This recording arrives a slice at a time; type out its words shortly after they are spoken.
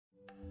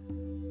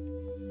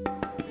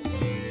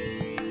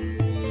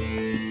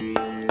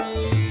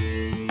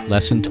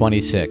Lesson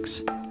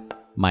 26.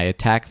 My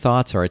attack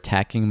thoughts are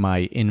attacking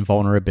my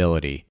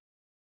invulnerability.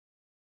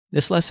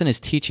 This lesson is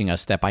teaching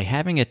us that by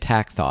having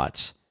attack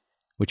thoughts,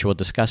 which we'll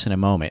discuss in a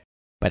moment,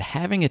 but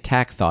having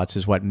attack thoughts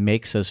is what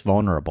makes us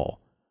vulnerable.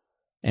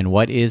 And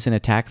what is an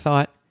attack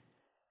thought?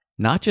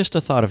 Not just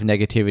a thought of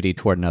negativity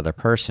toward another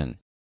person.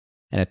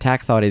 An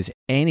attack thought is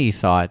any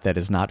thought that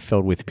is not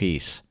filled with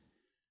peace.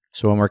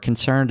 So when we're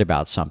concerned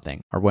about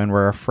something, or when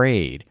we're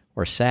afraid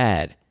or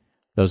sad,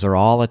 those are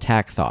all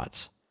attack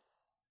thoughts.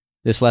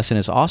 This lesson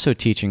is also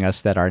teaching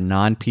us that our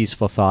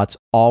non-peaceful thoughts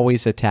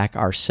always attack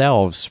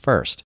ourselves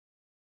first,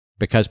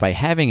 because by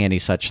having any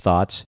such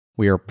thoughts,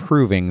 we are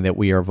proving that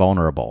we are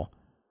vulnerable.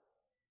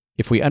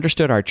 If we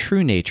understood our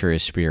true nature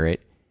as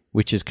spirit,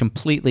 which is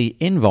completely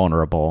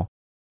invulnerable,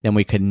 then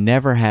we could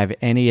never have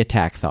any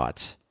attack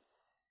thoughts.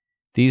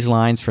 These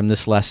lines from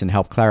this lesson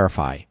help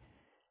clarify.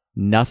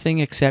 Nothing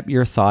except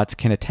your thoughts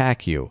can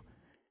attack you.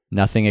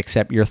 Nothing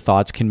except your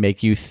thoughts can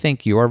make you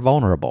think you are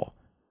vulnerable.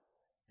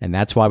 And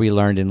that's why we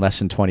learned in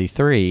Lesson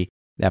 23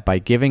 that by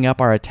giving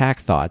up our attack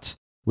thoughts,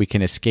 we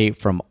can escape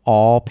from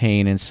all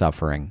pain and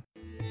suffering.